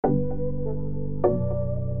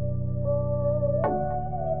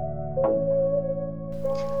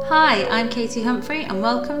Hi, I'm Katie Humphrey and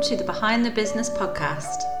welcome to the Behind the Business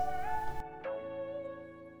podcast.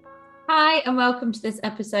 Hi, and welcome to this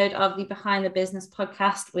episode of the Behind the Business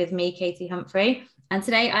podcast with me, Katie Humphrey. And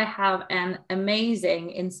today I have an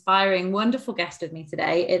amazing, inspiring, wonderful guest with me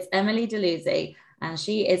today. It's Emily Luzy, and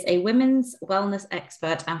she is a women's wellness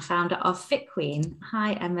expert and founder of FitQueen.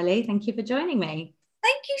 Hi, Emily. Thank you for joining me.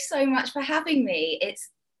 Thank you so much for having me. It's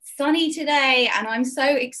sunny today and I'm so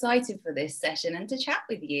excited for this session and to chat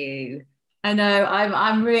with you. I know,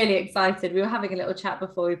 I'm really excited. We were having a little chat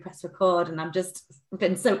before we press record and I've just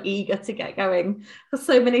been so eager to get going. There's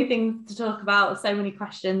so many things to talk about, so many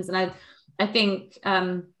questions. And I think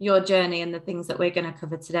your journey and the things that we're going to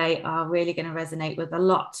cover today are really going to resonate with a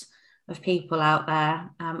lot of people out there,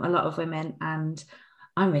 a lot of women, and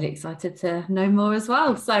I'm really excited to know more as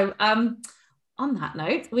well. So on that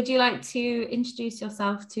note, would you like to introduce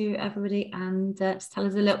yourself to everybody and just tell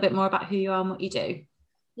us a little bit more about who you are and what you do?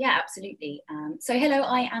 Yeah, absolutely. So hello,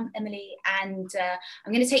 I am Emily, and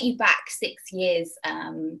I'm going to take you back 6 years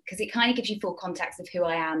because it kind of gives you full context of who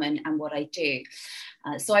I am and what I do.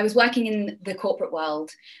 So I was working in the corporate world,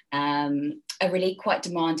 a really quite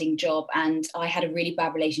demanding job, and I had a really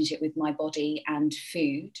bad relationship with my body and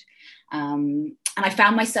food. And I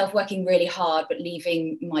found myself working really hard, but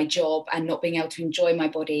leaving my job and not being able to enjoy my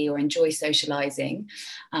body or enjoy socializing.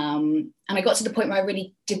 And I got to the point where I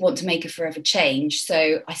really did want to make a forever change.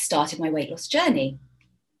 So I started my weight loss journey.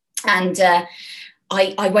 And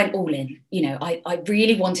I went all in. You know, I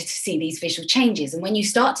really wanted to see these visual changes. And when you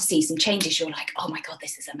start to see some changes, you're like, oh my God,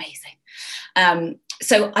 this is amazing.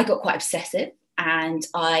 So I got quite obsessive. And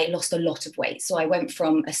I lost a lot of weight. So I went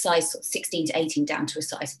from a size 16 to 18 down to a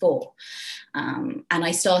size 4. And I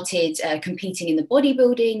started competing in the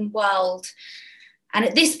bodybuilding world. And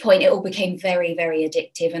at this point, it all became very, very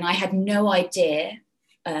addictive. And I had no idea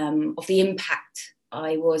of the impact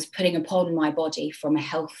I was putting upon my body from a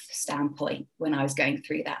health standpoint when I was going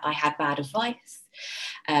through that. I had bad advice.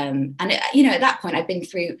 And at that point, I'd been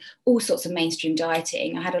through all sorts of mainstream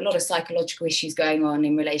dieting. I had a lot of psychological issues going on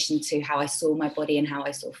in relation to how I saw my body and how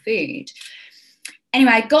I saw food.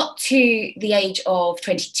 Anyway, I got to the age of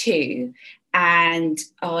 22 and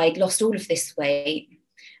I'd lost all of this weight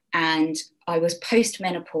and I was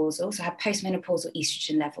postmenopausal. So I had postmenopausal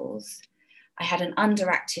estrogen levels. I had an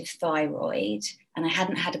underactive thyroid and I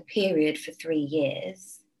hadn't had a period for 3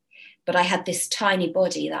 years. But I had this tiny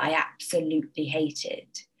body that I absolutely hated.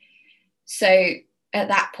 So at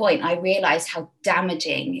that point, I realized how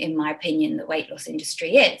damaging, in my opinion, the weight loss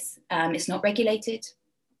industry is. It's not regulated.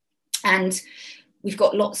 And we've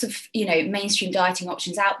got lots of, mainstream dieting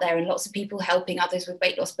options out there and lots of people helping others with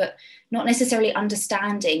weight loss, but not necessarily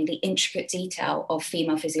understanding the intricate detail of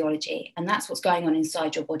female physiology. And that's what's going on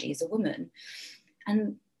inside your body as a woman.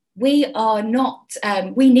 And we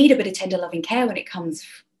need a bit of tender loving care when it comes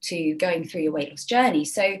to going through your weight loss journey.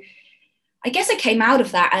 So I guess I came out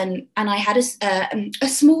of that and I had a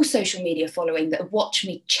small social media following that watched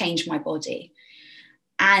me change my body.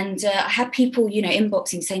 And I had people,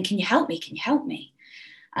 inboxing saying, can you help me? Can you help me?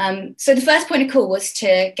 So the first point of call was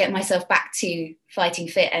to get myself back to fighting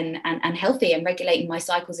fit and healthy and regulating my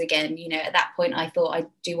cycles again. At that point, I thought I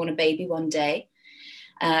do want a baby one day.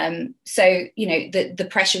 So the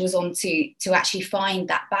pressure was on to actually find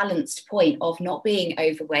that balanced point of not being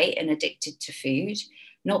overweight and addicted to food,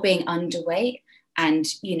 not being underweight and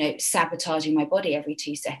sabotaging my body every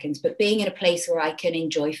 2 seconds, but being in a place where I can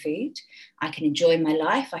enjoy food, I can enjoy my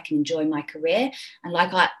life, I can enjoy my career, and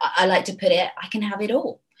like I like to put it, I can have it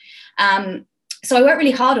all. So I worked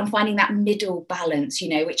really hard on finding that middle balance,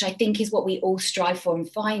 which I think is what we all strive for and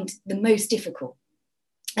find the most difficult.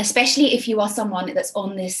 Especially if you are someone that's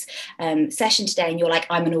on this session today and you're like,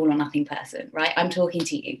 I'm an all or nothing person, right? I'm talking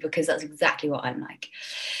to you because that's exactly what I'm like.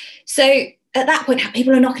 So at that point,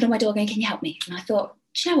 people are knocking on my door going, can you help me? And I thought,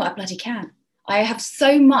 do you know what? I bloody can. I have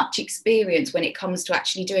so much experience when it comes to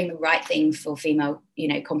actually doing the right thing for female,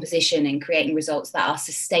 composition and creating results that are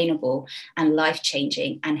sustainable and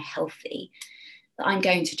life-changing and healthy, that I'm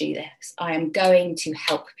going to do this. I am going to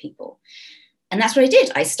help people. And that's what I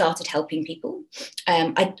did. I started helping people.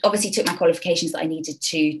 I obviously took my qualifications that I needed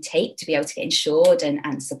to take to be able to get insured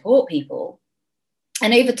and support people.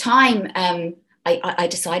 And over time, I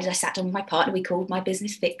decided, I sat down with my partner, we called my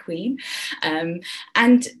business FitQueen.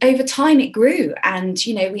 And over time it grew and,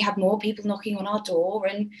 we had more people knocking on our door.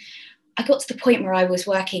 And I got to the point where I was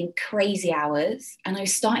working crazy hours and I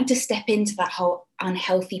was starting to step into that whole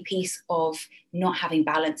unhealthy piece of not having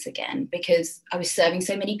balance again, because I was serving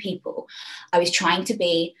so many people. I was trying to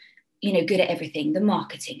be, good at everything, the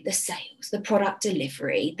marketing, the sales, the product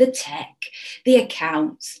delivery, the tech, the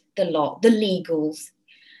accounts, the lot, the legals.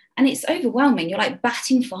 And it's overwhelming. You're like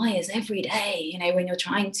batting fires every day, you know, when you're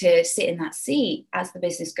trying to sit in that seat as the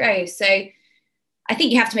business grows. So I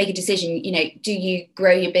think you have to make a decision, you know, do you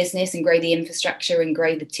grow your business and grow the infrastructure and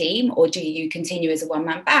grow the team, or do you continue as a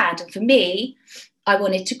one-man band? And for me, I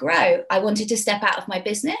wanted to grow. I wanted to step out of my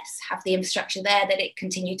business, have the infrastructure there that it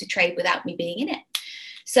continued to trade without me being in it.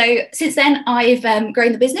 So since then, I've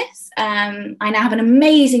grown the business. I now have an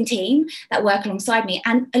amazing team that work alongside me.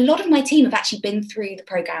 And a lot of my team have actually been through the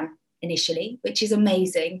program initially, which is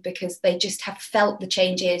amazing because they just have felt the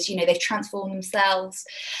changes, you know, they've transformed themselves.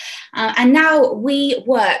 And now we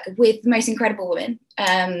work with the most incredible women,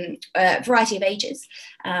 a variety of ages,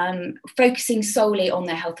 focusing solely on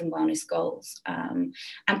their health and wellness goals, and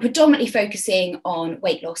predominantly focusing on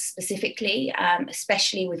weight loss specifically,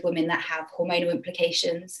 especially with women that have hormonal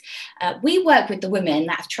implications. We work with the women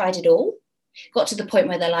that have tried it all, got to the point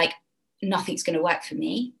where they're like, nothing's going to work for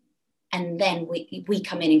me. And then we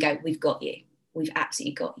come in and go, we've got you. We've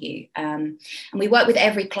absolutely got you. And we work with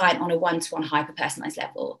every client on a one-to-one hyper-personalized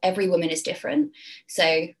level. Every woman is different.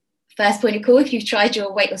 So first point of call, if you've tried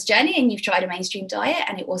your weight loss journey and you've tried a mainstream diet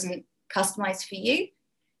and it wasn't customized for you,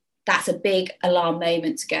 that's a big alarm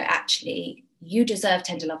moment to go, actually, you deserve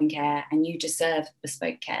tender loving care and you deserve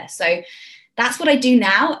bespoke care. So that's what I do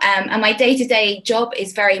now. And my day-to-day job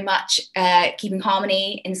is very much keeping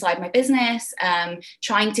harmony inside my business,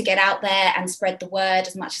 trying to get out there and spread the word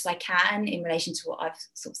as much as I can in relation to what I've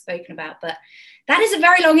sort of spoken about. But that is a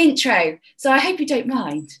very long intro, so I hope you don't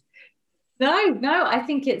mind. No, I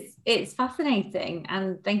think it's fascinating.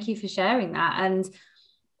 And thank you for sharing that. And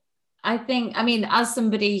I think, I mean, as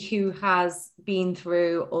somebody who has been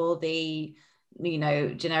through all the, you know,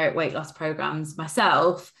 generic weight loss programs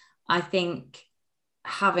myself, I think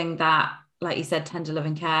having that, like you said, tender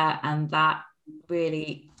loving care and that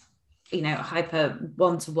really, you know, hyper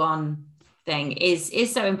one-to-one thing is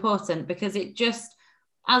so important, because it just,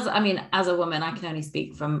 as a woman, I can only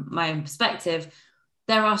speak from my own perspective.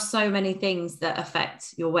 There are so many things that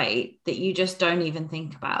affect your weight that you just don't even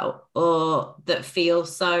think about, or that feel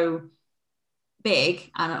so big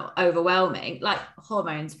and overwhelming, like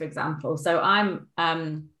hormones, for example. So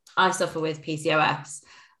I suffer with PCOS,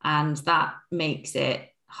 and that makes it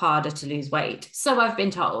harder to lose weight. So I've been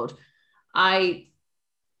told. I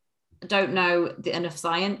don't know enough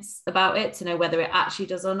science about it to know whether it actually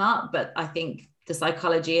does or not, but I think the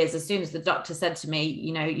psychology is, as soon as the doctor said to me,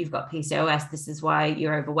 you know, you've got PCOS, this is why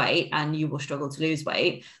you're overweight and you will struggle to lose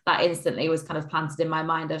weight, that instantly was kind of planted in my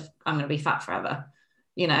mind of, I'm going to be fat forever,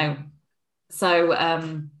 you know. So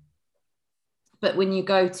but when you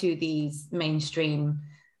go to these mainstream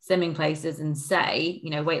slimming places and say, you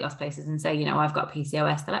know, weight loss places, and say, you know, I've got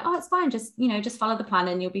PCOS, they're like, oh, it's fine, just, you know, just follow the plan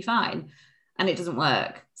and you'll be fine. And it doesn't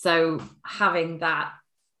work. So having that,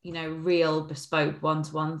 you know, real bespoke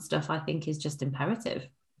one-to-one stuff, I think, is just imperative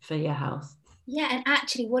for your health. Yeah, and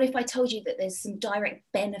actually, what if I told you that there's some direct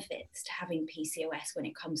benefits to having PCOS when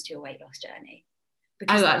it comes to your weight loss journey?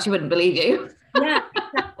 Because I actually wouldn't believe you. Yeah,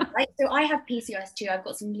 exactly. Right? So I have PCOS too. I've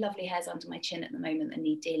got some lovely hairs under my chin at the moment that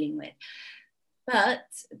need dealing with. But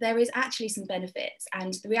there is actually some benefits.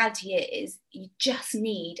 And the reality is you just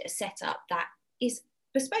need a setup that is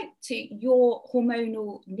bespoke to your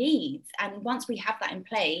hormonal needs. And once we have that in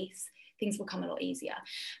place, things will come a lot easier.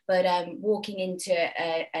 But walking into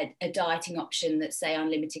a dieting option that's, say,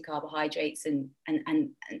 unlimited carbohydrates and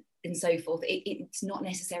so forth, it's not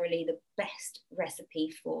necessarily the best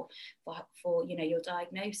recipe for you know, your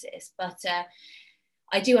diagnosis. But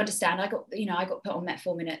I do understand. I got put on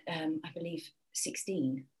metformin at I believe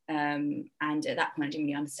 16, and at that point I didn't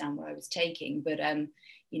really understand what I was taking, but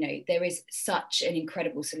you know, there is such an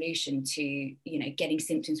incredible solution to, you know, getting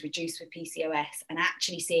symptoms reduced with PCOS and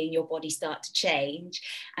actually seeing your body start to change.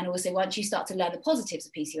 And also, once you start to learn the positives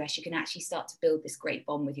of PCOS, you can actually start to build this great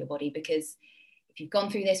bond with your body, because if you've gone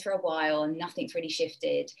through this for a while and nothing's really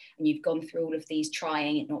shifted, and you've gone through all of these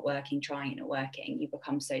trying it not working, you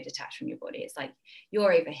become so detached from your body. It's like,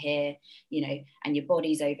 you're over here, you know, and your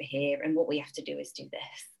body's over here, and what we have to do is do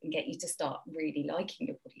this and get you to start really liking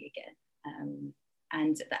your body again.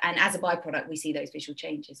 And as a byproduct, we see those visual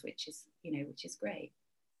changes, which is great.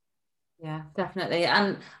 Yeah, definitely.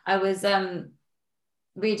 And I was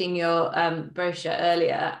reading your brochure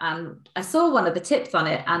earlier, and I saw one of the tips on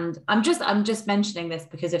it, and I'm just mentioning this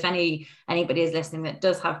because if anybody is listening that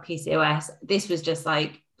does have PCOS, this was just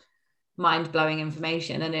like mind-blowing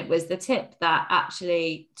information. And it was the tip that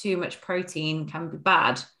actually too much protein can be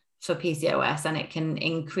bad for PCOS, and it can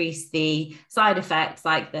increase the side effects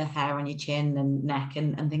like the hair on your chin and neck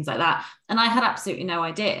and things like that. And I had absolutely no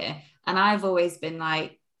idea. And I've always been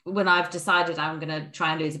like, when I've decided I'm going to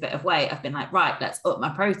try and lose a bit of weight, I've been like, right, let's up my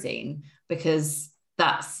protein, because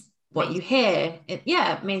that's what you hear.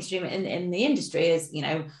 Mainstream in the industry is, you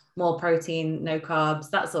know, more protein, no carbs,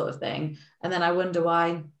 that sort of thing. And then I wonder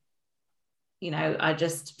why, you know, I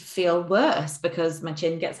just feel worse because my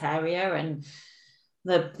chin gets hairier and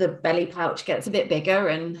the belly pouch gets a bit bigger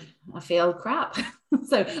and I feel crap.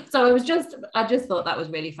 so I just thought that was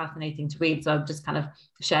really fascinating to read. So I'm just kind of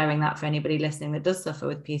sharing that for anybody listening that does suffer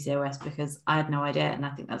with PCOS, because I had no idea, and I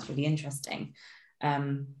think that's really interesting.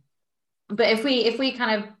 But if we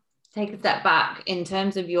kind of take a step back in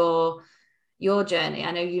terms of your journey,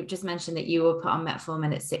 I know you've just mentioned that you were put on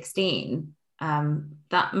metformin at 16.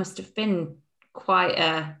 That must have been quite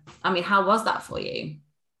I mean, how was that for you?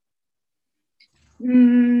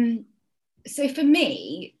 So for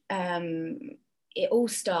me, it all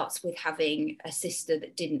starts with having a sister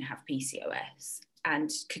that didn't have PCOS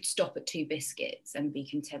and could stop at 2 biscuits and be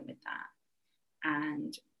content with that.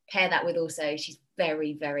 And pair that with also, she's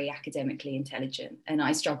very, very academically intelligent, and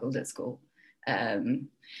I struggled at school. And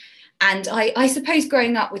I suppose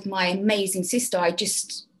growing up with my amazing sister, I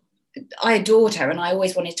adored her, and I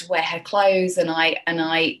always wanted to wear her clothes, and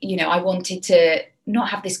I you know, I wanted to not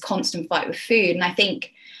have this constant fight with food. And I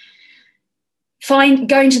think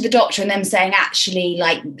going to the doctor and them saying, actually,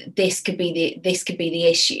 like, this could be the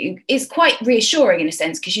issue, is quite reassuring in a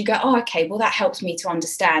sense, because you go, oh, okay, well, that helps me to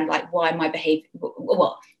understand, like, why my behavior,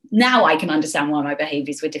 well, now I can understand why my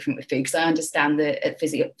behaviors were different with food, because I understand the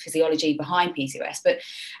physiology behind PCOS. But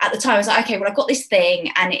at the time I was like, okay, well, I've got this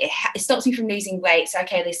thing and it stops me from losing weight, so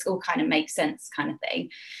okay, this all kind of makes sense, kind of thing.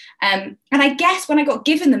 And I guess when I got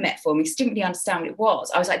given the metformin, I didn't really understand what it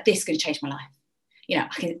was. I was like, this is going to change my life. You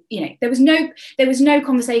know, there was no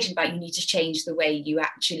conversation about you need to change the way you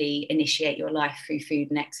actually initiate your life through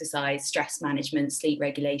food and exercise, stress management, sleep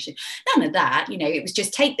regulation. None of that. You know, it was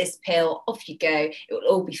just take this pill, off you go. It will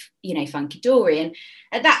all be, you know, funky dory. And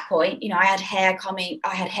at that point, you know, I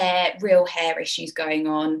had real hair issues going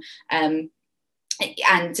on. And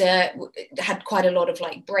had quite a lot of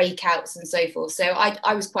like breakouts and so forth. So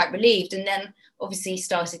I was quite relieved, and then obviously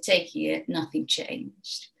started taking it, nothing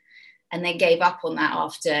changed. And then gave up on that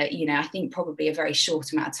after, you know, I think probably a very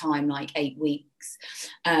short amount of time, like 8 weeks.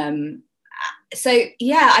 So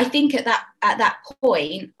yeah, I think at that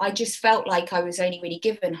point, I just felt like I was only really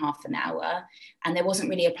given half an hour, and there wasn't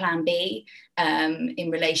really a plan B in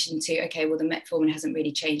relation to, okay, well, the metformin hasn't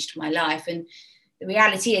really changed my life. And the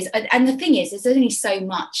reality is, and the thing is, there's only so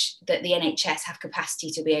much that the NHS have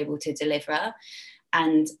capacity to be able to deliver.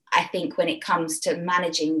 And I think when it comes to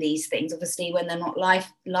managing these things, obviously when they're not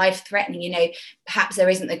life threatening, you know, perhaps there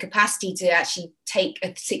isn't the capacity to actually take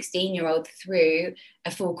a 16-year-old through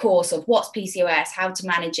a full course of what's PCOS, how to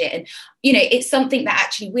manage it. And, you know, it's something that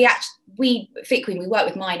actually we FitQueen, we work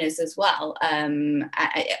with minors as well,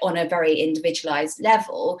 on a very individualized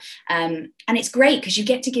level. And it's great because you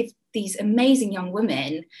get to give these amazing young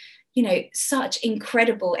women, you know, such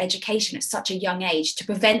incredible education at such a young age to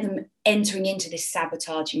prevent them entering into this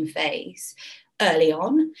sabotaging phase early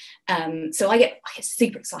on. So I get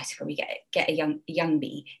super excited when we get a young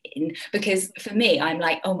bee in, because for me, I'm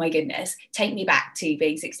like, oh my goodness, take me back to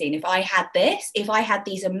being 16. If I had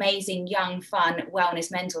these amazing, young, fun wellness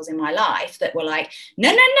mentors in my life that were like,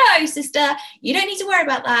 no, sister, you don't need to worry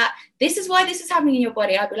about that. This is why this is happening in your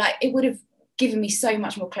body. I'd be like, it would have given me so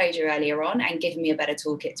much more closure earlier on and given me a better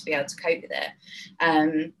toolkit to be able to cope with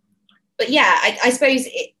it. But yeah, I suppose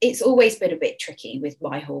it's always been a bit tricky with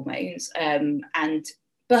my hormones.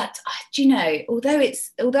 But do you know, although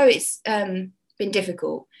it's been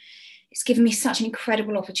difficult, it's given me such an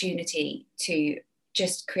incredible opportunity to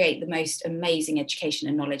just create the most amazing education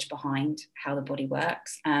and knowledge behind how the body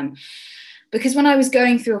works. Because when I was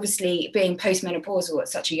going through, obviously, being postmenopausal at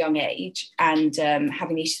such a young age and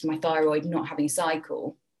having issues with my thyroid, not having a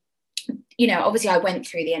cycle, you know, obviously I went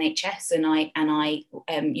through the NHS and I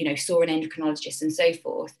you know, saw an endocrinologist and so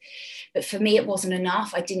forth. But for me, it wasn't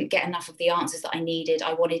enough. I didn't get enough of the answers that I needed.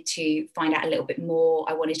 I wanted to find out a little bit more.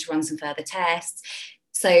 I wanted to run some further tests.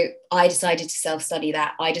 So I decided to self-study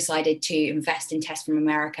that. I decided to invest in tests from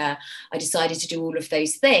America. I decided to do all of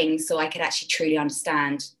those things so I could actually truly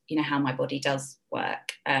understand, you know, how my body does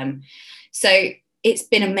work. So it's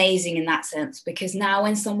been amazing in that sense, because now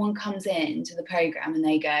when someone comes into the program and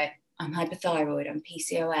they go, I'm hypothyroid, I'm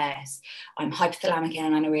PCOS, I'm hypothalamic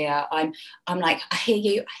amenorrhea, I'm like, I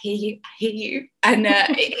hear you. And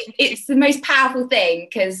it's the most powerful thing,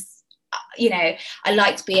 because, you know, I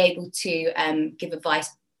like to be able to give advice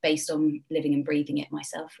based on living and breathing it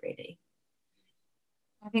myself, really.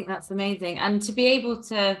 I think that's amazing. And to be able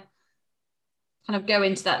to kind of go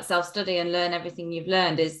into that self-study and learn everything you've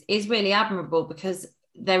learned is really admirable, because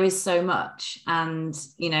there is so much. And,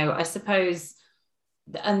 you know, I suppose,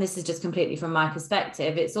 and this is just completely from my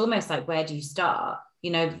perspective, it's almost like, where do you start?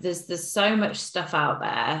 You know, there's so much stuff out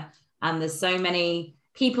there, and there's so many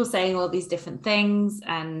people saying all these different things.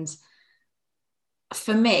 And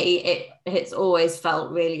for me, it's always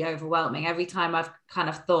felt really overwhelming. Every time I've kind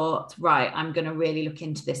of thought, right, I'm going to really look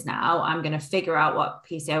into this now, I'm going to figure out what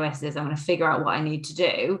PCOS is, I'm going to figure out what I need to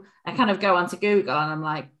do, I kind of go onto Google and I'm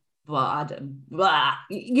like, well, I don't, blah.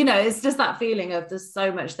 You know, it's just that feeling of there's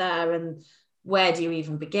so much there, and where do you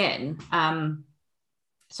even begin?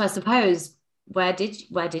 So I suppose, where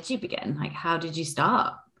did you begin? Like, how did you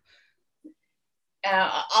start?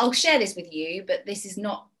 I'll share this with you, but this is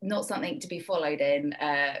not something to be followed in,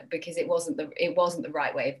 because it wasn't the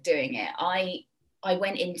right way of doing it. I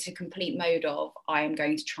went into complete mode of, I am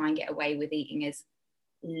going to try and get away with eating as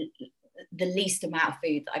the least amount of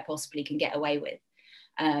food that I possibly can get away with.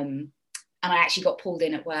 And I actually got pulled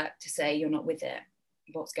in at work to say, you're not with it,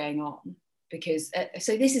 what's going on? Because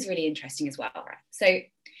so this is really interesting as well, right? So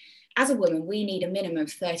as a woman, we need a minimum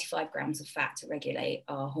of 35 grams of fat to regulate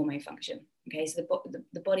our hormone function. Okay, so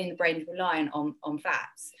the body and the brain is reliant on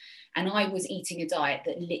fats. And I was eating a diet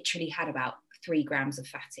that literally had about 3 grams of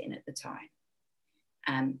fat in at the time.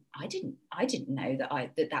 I didn't know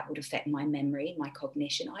that would affect my memory, my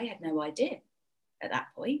cognition. I had no idea at that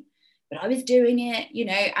point. But I was doing it, you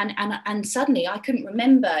know, and suddenly I couldn't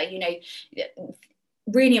remember, you know,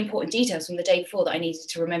 really important details from the day before that I needed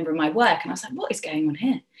to remember in my work. And I was like, what is going on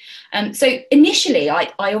here? So initially,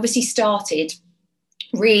 I obviously started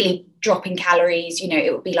really dropping calories. You know,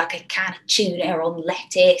 it would be like a can of tuna on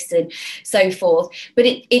lettuce and so forth. But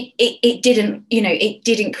it didn't, you know, it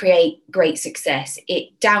didn't create great success.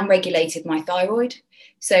 It downregulated my thyroid.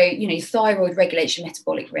 So, you know, thyroid regulates your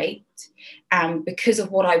metabolic rate. And because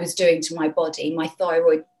of what I was doing to my body, my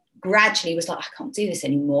thyroid gradually was like, I can't do this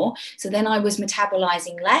anymore. So then I was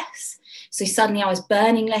metabolizing less. So suddenly I was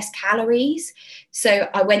burning less calories. So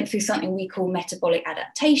I went through something we call metabolic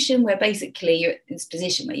adaptation, where basically you're in this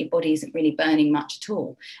position where your body isn't really burning much at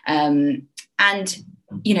all. And,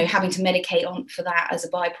 you know, having to medicate on for that as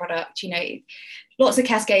a byproduct, you know, lots of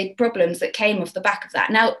cascade problems that came off the back of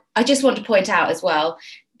that. Now, I just want to point out as well,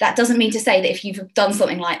 that doesn't mean to say that if you've done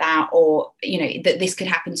something like that, or, you know, that this could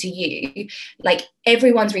happen to you. Like,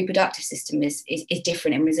 everyone's reproductive system is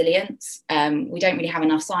different in resilience. We don't really have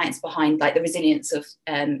enough science behind like the resilience of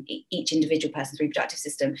each individual person's reproductive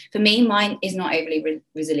system. For me, mine is not overly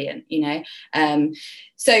resilient, you know.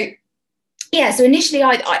 So initially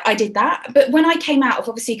I did that. But when I came out of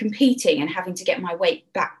obviously competing and having to get my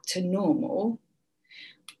weight back to normal,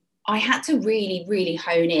 I had to really, really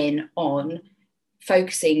hone in on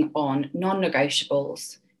focusing on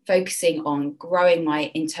non-negotiables, focusing on growing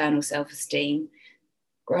my internal self-esteem,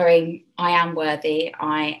 growing, I am worthy,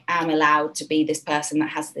 I am allowed to be this person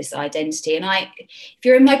that has this identity. And if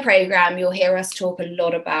you're in my program, you'll hear us talk a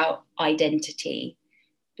lot about identity,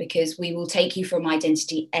 because we will take you from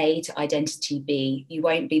identity A to identity B. You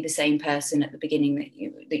won't be the same person at the beginning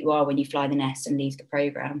that you are when you fly the nest and leave the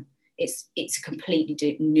program. It's a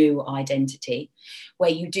completely new identity, where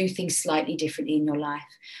you do things slightly differently in your life,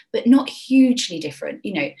 but not hugely different,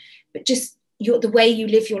 you know, but just the way you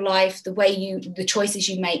live your life, the choices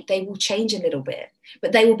you make, they will change a little bit,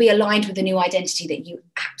 but they will be aligned with the new identity that you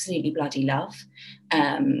absolutely bloody love.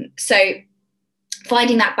 So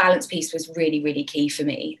finding that balance piece was really, really key for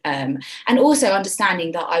me. And also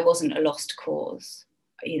understanding that I wasn't a lost cause.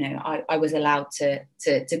 You know, I was allowed to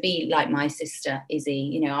be like my sister Izzy.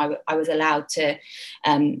 You know, I was allowed to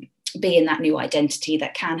be in that new identity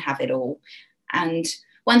that can have it all. And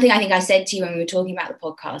one thing I think I said to you when we were talking about the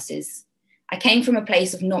podcast is, I came from a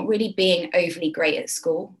place of not really being overly great at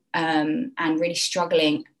school, and really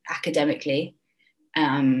struggling academically,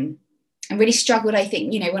 and really struggled, I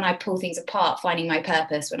think, you know, when I pull things apart, finding my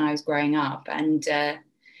purpose when I was growing up. And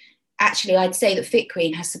actually, I'd say that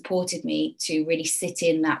FitQueen has supported me to really sit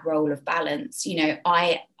in that role of balance. You know,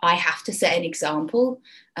 I have to set an example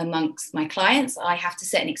amongst my clients. I have to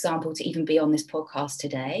set an example to even be on this podcast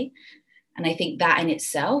today. And I think that in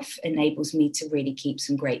itself enables me to really keep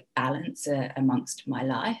some great balance amongst my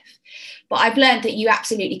life. But I've learned that you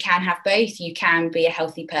absolutely can have both. You can be a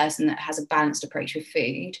healthy person that has a balanced approach with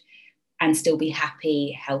food and still be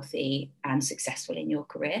happy, healthy, and successful in your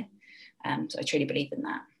career. So I truly believe in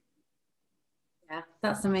that. Yeah,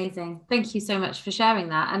 that's amazing. Thank you so much for sharing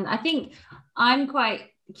that. And I think I'm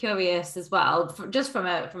quite curious as well, just from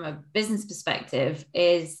a business perspective,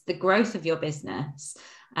 is the growth of your business,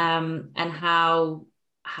 and how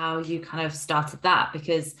how you kind of started that,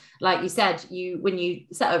 because like you said, when you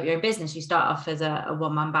set up your own business, you start off as a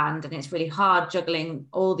one-man band, and it's really hard juggling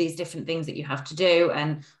all these different things that you have to do,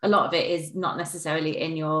 and a lot of it is not necessarily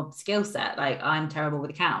in your skill set. Like, I'm terrible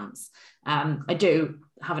with accounts. I do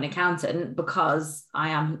have an accountant because I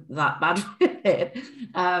am that bad with it.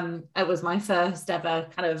 It was my first ever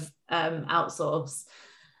kind of outsource.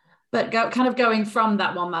 But going from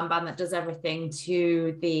that one-man band that does everything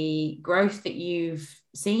to the growth that you've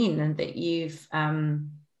seen and that you've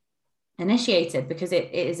initiated, because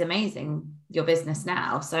it is amazing, your business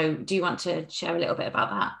now. So do you want to share a little bit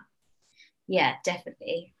about that? Yeah,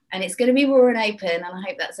 definitely. And it's going to be raw and open, and I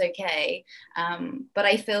hope that's okay. But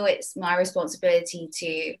I feel it's my responsibility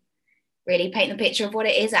to really paint the picture of what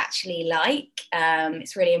it is actually like.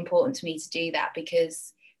 It's really important to me to do that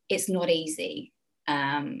because it's not easy.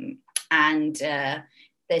 And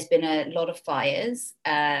there's been a lot of fires,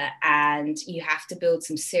 and you have to build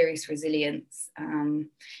some serious resilience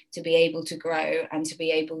to be able to grow, and to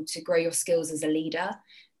be able to grow your skills as a leader,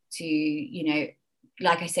 to, you know,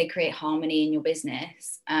 like I say, create harmony in your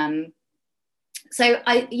business. So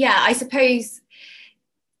I suppose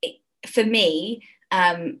for me,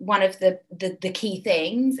 one of the key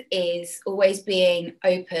things is always being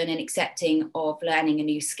open and accepting of learning a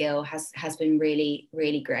new skill has been really,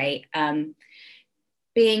 really great.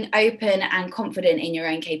 Being open and confident in your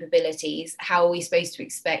own capabilities. How are we supposed to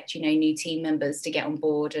expect, you know, new team members to get on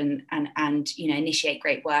board and you know, initiate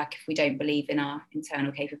great work if we don't believe in our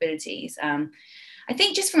internal capabilities? I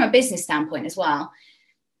think just from a business standpoint as well,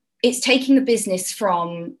 it's taking the business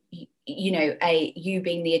from, you know, you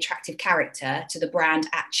being the attractive character to the brand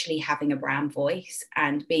actually having a brand voice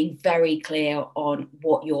and being very clear on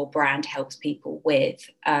what your brand helps people with,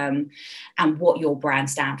 and what your brand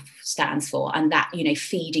stands for, and that, you know,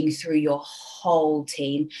 feeding through your whole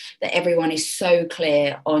team, that everyone is so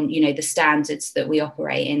clear on, you know, the standards that we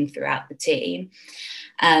operate in throughout the team.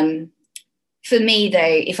 For me though,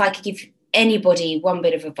 if I could give anybody one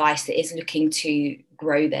bit of advice that is looking to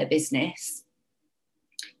grow their business,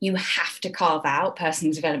 you have to carve out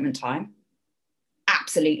personal development time.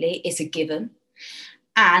 Absolutely, it's a given.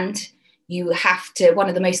 And you have to, one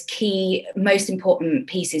of the most important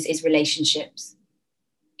pieces is relationships.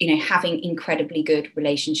 You know, having incredibly good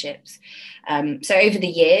relationships. So over the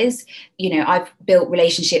years, you know, I've built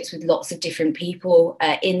relationships with lots of different people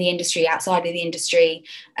in the industry, outside of the industry,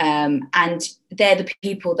 and they're the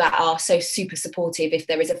people that are so super supportive if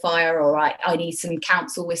there is a fire or I need some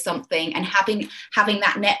counsel with something. And having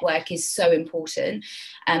that network is so important,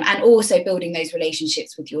 and also building those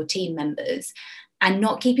relationships with your team members, and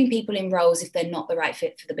not keeping people in roles if they're not the right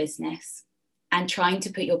fit for the business, and trying to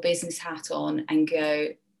put your business hat on and go,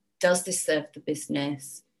 does this serve the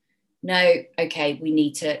business? No, okay, we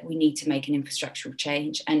need to make an infrastructural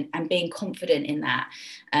change, and being confident in that,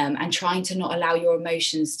 and trying to not allow your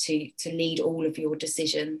emotions to lead all of your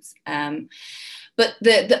decisions. But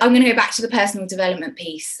I'm going to go back to the personal development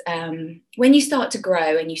piece. When you start to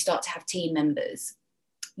grow and you start to have team members,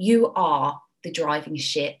 you are the driving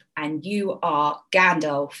ship, and you are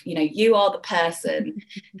Gandalf. You know, you are the person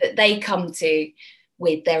that they come to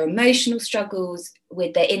with their emotional struggles,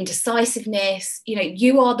 with their indecisiveness. You know,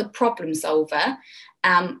 you are the problem solver.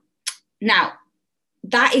 Now,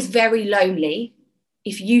 that is very lonely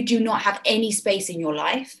if you do not have any space in your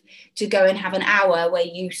life to go and have an hour where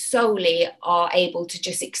you solely are able to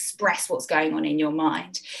just express what's going on in your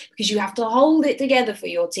mind, because you have to hold it together for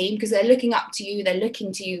your team, because they're looking up to you, they're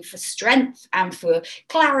looking to you for strength and for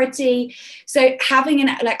clarity. So having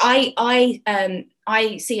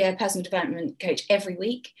I see a personal development coach every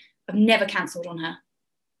week. I've never cancelled on her,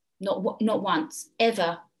 not once,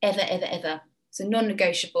 ever. It's a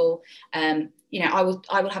non-negotiable. You know, I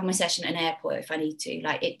will have my session at an airport if I need to.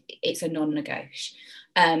 Like it's a non-negotiable.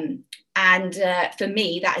 And for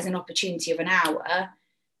me, that is an opportunity of an hour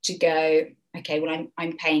to go, okay, well,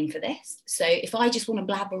 I'm paying for this. So if I just want to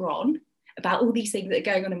blabber on about all these things that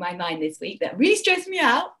are going on in my mind this week that really stress me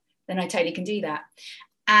out, then I totally can do that.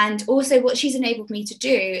 And also what she's enabled me to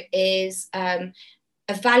do is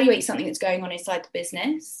evaluate something that's going on inside the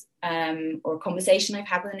business, or a conversation I've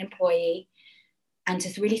had with an employee, and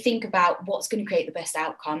to really think about what's going to create the best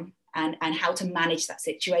outcome, and how to manage that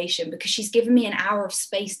situation, because she's given me an hour of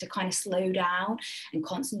space to kind of slow down and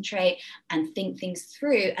concentrate and think things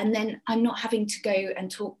through. And then I'm not having to go and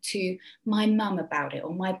talk to my mum about it,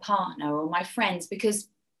 or my partner, or my friends, because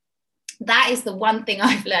that is the one thing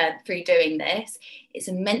I've learned through doing this. It's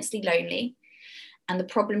immensely lonely, and the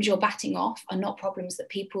problems you're batting off are not problems that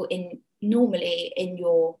people normally in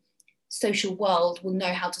your social world will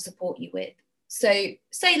know how to support you with. So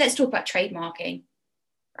say, let's talk about trademarking.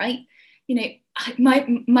 right? You know,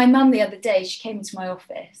 my mum the other day, she came into my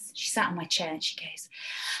office, she sat on my chair and she goes,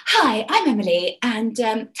 "Hi, I'm Emily, and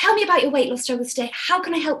tell me about your weight loss struggles today. How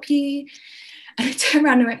can I help you?" And I turned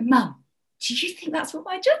around and went, "Mum, do you think that's what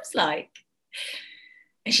my job's like?"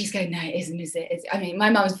 And she's going, "No, it isn't, is it? I mean, my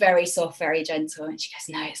mum's very soft, very gentle. And she goes,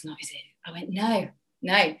 "No, it's not, is it?" I went, no.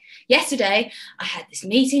 Yesterday, I had this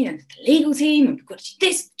meeting and the legal team, and we've got to do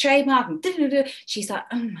this trademark. And da-da-da. She's like,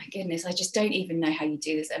 "Oh my goodness, I just don't even know how you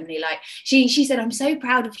do this, Emily." Like, she said, "I'm so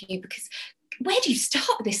proud of you, because where do you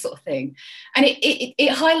start with this sort of thing?" And it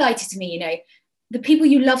highlighted to me, you know, the people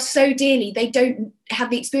you love so dearly, they don't have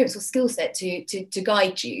the experience or skill set to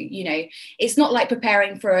guide you. You know, it's not like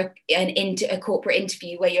preparing for a corporate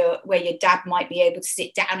interview where your dad might be able to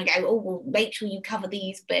sit down and go, "Oh, well, make sure you cover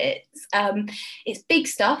these bits." It's big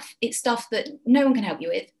stuff. It's stuff that no one can help you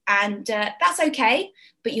with, and that's okay.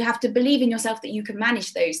 But you have to believe in yourself that you can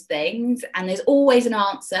manage those things, and there's always an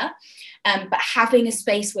answer. But having a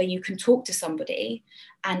space where you can talk to somebody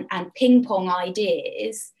and ping pong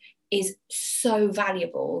ideas is so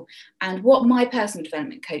valuable. And what my personal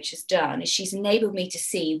development coach has done is she's enabled me to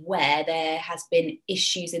see where there has been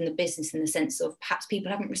issues in the business, in the sense of perhaps people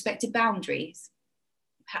haven't respected boundaries,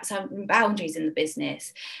 perhaps haven't been boundaries in the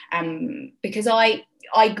business. Because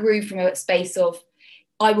I grew from a space of,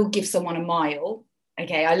 I will give someone a mile.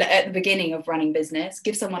 Okay, at the beginning of running business,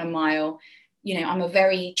 give someone a mile. You know, I'm a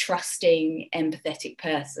very trusting, empathetic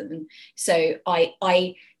person. So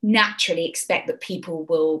I naturally expect that people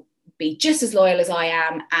will be just as loyal as I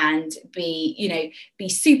am and be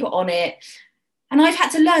super on it. And I've had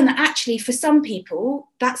to learn that actually for some people,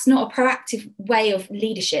 that's not a proactive way of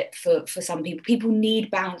leadership for some people.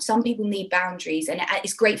 Some people need boundaries, and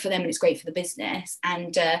it's great for them and it's great for the business.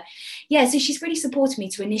 And so she's really supported me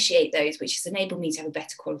to initiate those, which has enabled me to have a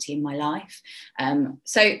better quality in my life.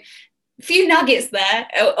 So few nuggets there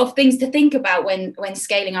of things to think about when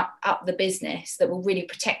scaling up the business that will really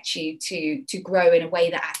protect you to grow in a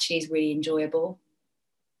way that actually is really enjoyable.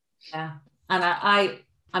 Yeah, and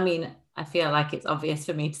I mean, I feel like it's obvious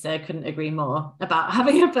for me to say I couldn't agree more about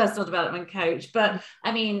having a personal development coach. But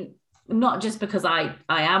I mean, not just because I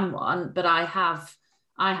am one, but I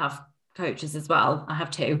have coaches as well. I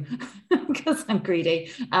have two because I'm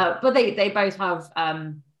greedy. But they both have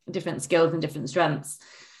different skills and different strengths.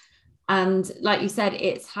 And like you said,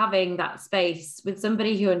 it's having that space with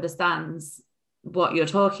somebody who understands what you're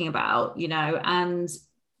talking about, you know. And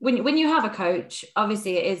when you have a coach,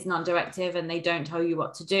 obviously it is non-directive and they don't tell you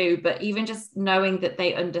what to do, but even just knowing that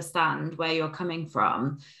they understand where you're coming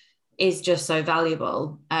from is just so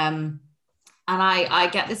valuable. And I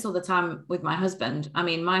get this all the time with my husband. I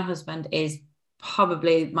mean, my husband is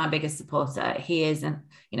probably my biggest supporter. He is,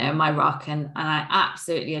 my rock, and I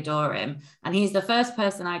absolutely adore him. And he's the first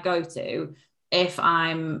person I go to if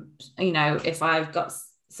if I've got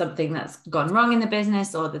something that's gone wrong in the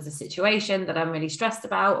business, or there's a situation that I'm really stressed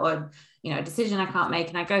about, or a decision I can't make,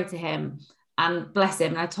 and I go to him. And bless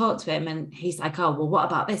him, and I talk to him, and he's like, "Oh, well, what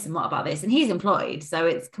about this? And what about this?" And he's employed, so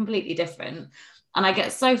it's completely different. And I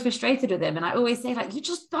get so frustrated with him. And I always say, like, "You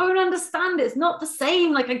just don't understand. It's not the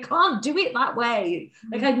same. Like, I can't do it that way."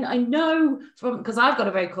 Like, I know because I've got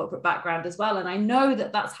a very corporate background as well. And I know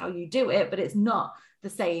that that's how you do it, but it's not the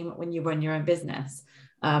same when you run your own business.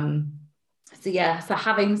 So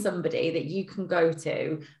having somebody that you can go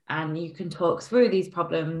to and you can talk through these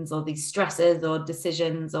problems or these stresses or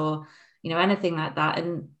decisions or, anything like that.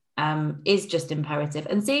 And is just imperative.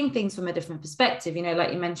 And seeing things from a different perspective,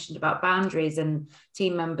 like you mentioned about boundaries and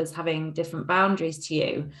team members having different boundaries to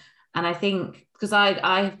you. And I think because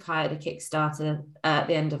I have hired a Kickstarter at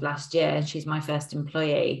the end of last year, and she's my first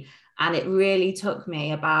employee, and it really took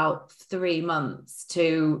me about 3 months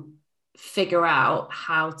to figure out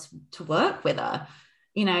how to work with her,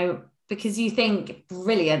 because you think,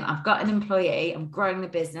 brilliant, I've got an employee, I'm growing the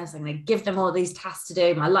business, I'm going to give them all these tasks to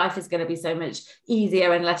do, my life is going to be so much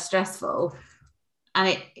easier and less stressful.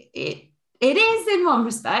 And it is in one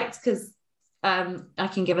respect, because I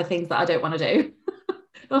can give her things that I don't want to do,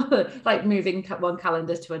 like moving one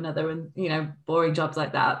calendar to another and, boring jobs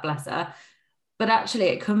like that, bless her. But actually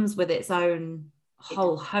it comes with its own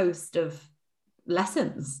whole host of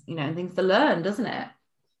lessons, and things to learn, doesn't it?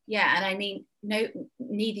 Yeah, and I mean, no,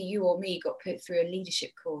 neither you or me got put through a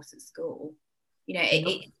leadership course at school.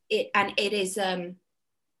 It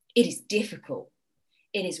is difficult.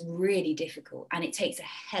 It is really difficult, and it takes a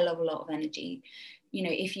hell of a lot of energy.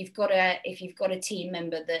 If you've got a team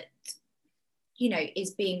member that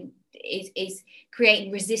is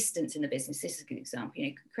creating resistance in the business. This is a good example.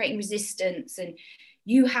 Creating resistance, and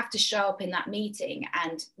you have to show up in that meeting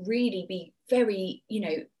and really be very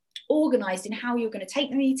organized in how you're going to take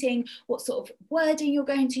the meeting, what sort of wording you're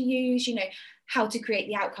going to use, you know, how to create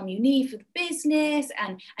the outcome you need for the business,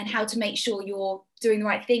 and how to make sure you're doing the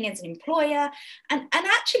right thing as an employer. And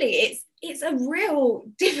actually it's a real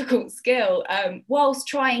difficult skill, whilst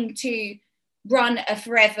trying to run a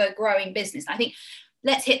forever growing business. I think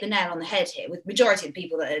let's hit the nail on the head here with majority of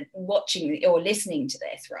people that are watching or listening to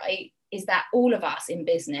this, right, is that all of us in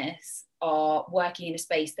business are working in a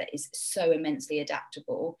space that is so immensely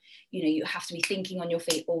adaptable. You know, you have to be thinking on your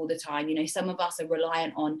feet all the time. You know, some of us are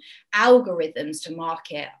reliant on algorithms to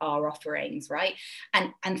market our offerings, right?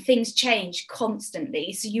 And things change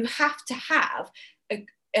constantly. So you have to have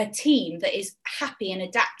a team that is happy and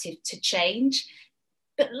adaptive to change.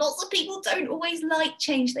 But lots of people don't always like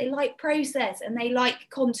change. They like process and they like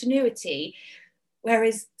continuity.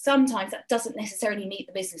 Whereas sometimes that doesn't necessarily meet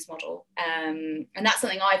the business model. And that's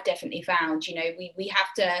something I've definitely found. You know, we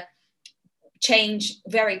have to change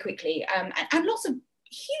very quickly. And lots of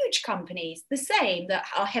huge companies, the same, that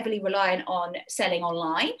are heavily reliant on selling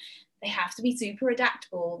online, they have to be super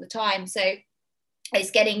adaptable all the time. So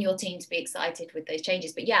it's getting your team to be excited with those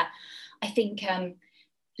changes. But yeah, I think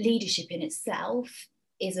leadership in itself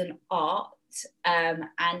is an art.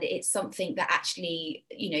 And it's something that actually,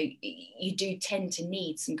 you know, you do tend to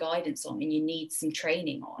need some guidance on, and you need some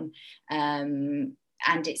training on. And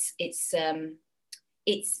it's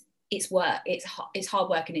work. It's hard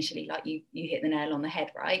work initially, like you hit the nail on the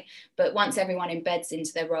head, right? But once everyone embeds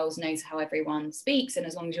into their roles, knows how everyone speaks, and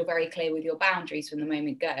as long as you're very clear with your boundaries from the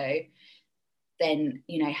moment go, then,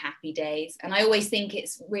 you know, happy days. And I always think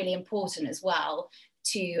it's really important as well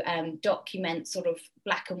to document sort of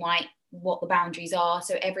black and white what the boundaries are,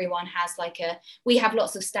 so everyone has we have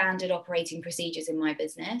lots of standard operating procedures in my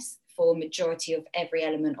business for majority of every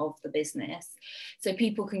element of the business, so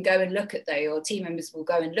people can go and look at those, or team members will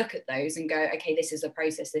go and look at those and go, okay, this is a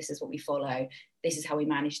process, this is what we follow, this is how we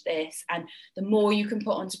manage this. And the more you can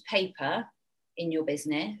put onto paper in your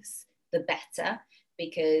business, the better,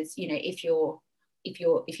 because, you know, if you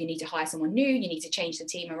need to hire someone new, you need to change the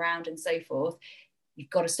team around and so forth, you've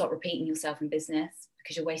got to stop repeating yourself in business,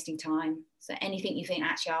 because you're wasting time. So anything you think,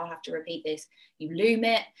 actually, I'll have to repeat this, you loom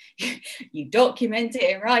it, you document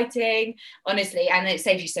it in writing, honestly, and it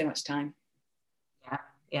saves you so much time.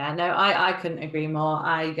 Yeah, no, I couldn't agree more.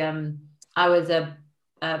 I was a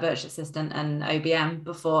virtual assistant and OBM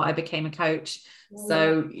before I became a coach.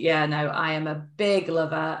 So yeah, no, I am a big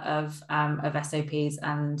lover of SOPs.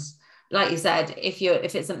 And like you said, if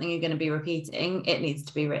it's something you're going to be repeating, it needs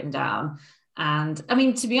to be written down. And I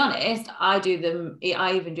mean, to be honest, I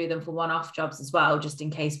even do them for one-off jobs as well, just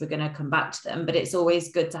in case we're going to come back to them. But it's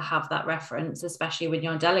always good to have that reference, especially when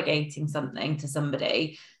you're delegating something to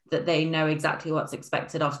somebody, that they know exactly what's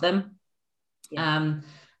expected of them. Yeah.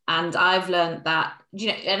 And I've learned that, you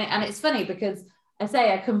know, and it's funny because I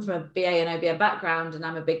say I come from a BA and OBM background, and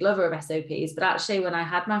I'm a big lover of SOPs, but actually when I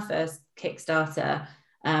had my first Kickstarter,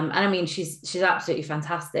 and I mean, she's absolutely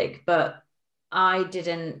fantastic, but I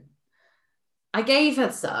gave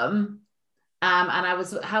her some,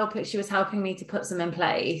 and she was helping me to put some in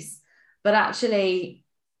place, but actually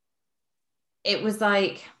it was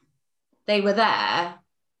like they were there,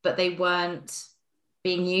 but they weren't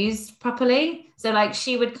being used properly. So like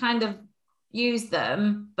she would kind of use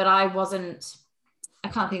them, but I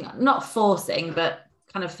can't think, not forcing, but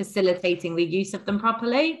kind of facilitating the use of them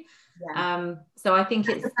properly. Yeah. So I think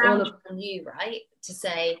it's all on you, right? To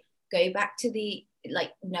say, go back to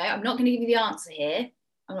no, I'm not going to give you the answer here,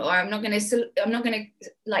 or I'm not going to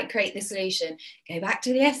like create the solution. Go back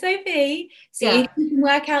to the SOP, see if you can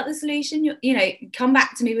work out the solution. You know, come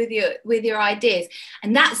back to me with your ideas,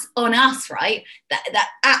 and that's on us, right? That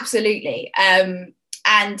absolutely.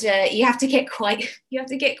 And you have to get quite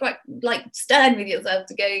like stern with yourself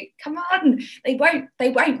to go, come on, they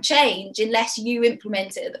won't change unless you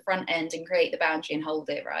implement it at the front end and create the boundary and hold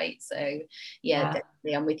it, right? So yeah.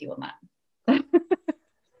 Definitely, I'm with you on that.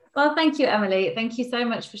 Well, thank you, Emily. Thank you so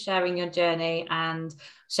much for sharing your journey and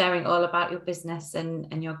sharing all about your business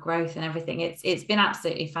and your growth and everything. It's been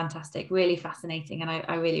absolutely fantastic, really fascinating, and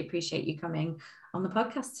I really appreciate you coming on the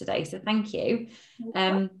podcast today. So thank you.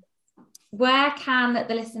 Where can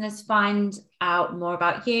the listeners find out more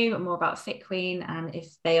about you and more about FitQueen? And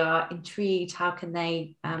if they are intrigued, how can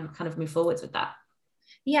they kind of move forwards with that?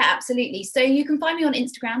 Yeah, absolutely. So you can find me on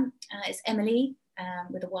Instagram. It's Emily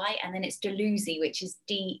with a Y, and then it's Luzy, which is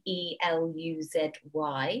Deluzy.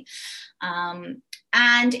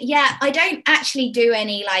 And yeah, I don't actually do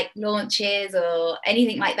any like launches or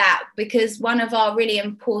anything like that, because one of our really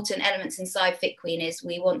important elements inside FitQueen is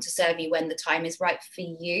we want to serve you when the time is right for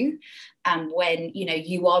you, and when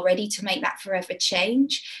you are ready to make that forever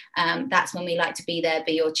change. That's when we like to be there,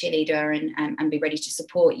 be your cheerleader, and be ready to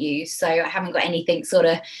support you. So I haven't got anything sort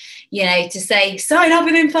of to say sign up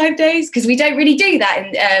within 5 days, because we don't really do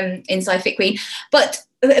that inside FitQueen. But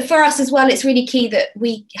for us as well, it's really key that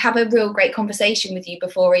we have a real great conversation with you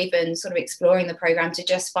before even sort of exploring the program, to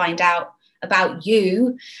just find out about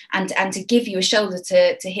you and to give you a shoulder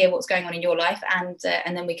to hear what's going on in your life, and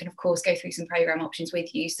then we can of course go through some program options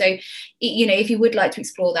with you. So if you would like to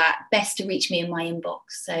explore that, best to reach me in my inbox,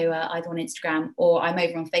 so either on Instagram, or I'm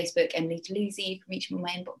over on Facebook, Emily to Luzy. You can reach me in my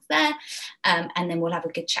inbox there, and then we'll have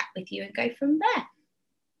a good chat with you and go from there.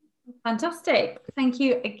 Fantastic. Thank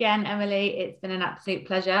you again, Emily. It's been an absolute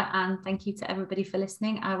pleasure, and thank you to everybody for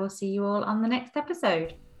listening. I will see you all on the next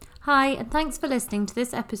episode. Hi, and thanks for listening to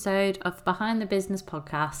this episode of Behind the Business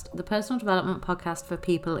Podcast, the personal development podcast for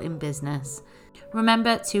people in business.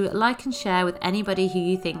 Remember to like and share with anybody who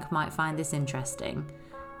you think might find this interesting.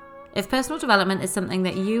 If personal development is something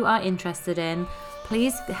that you are interested in,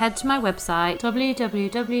 please head to my website,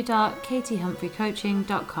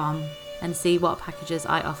 www.katiehumphreycoaching.com, and see what packages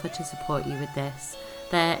I offer to support you with this.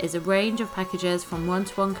 There is a range of packages from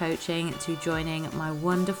one-to-one coaching to joining my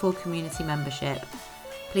wonderful community membership.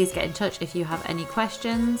 Please get in touch if you have any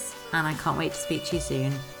questions, and I can't wait to speak to you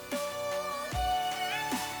soon.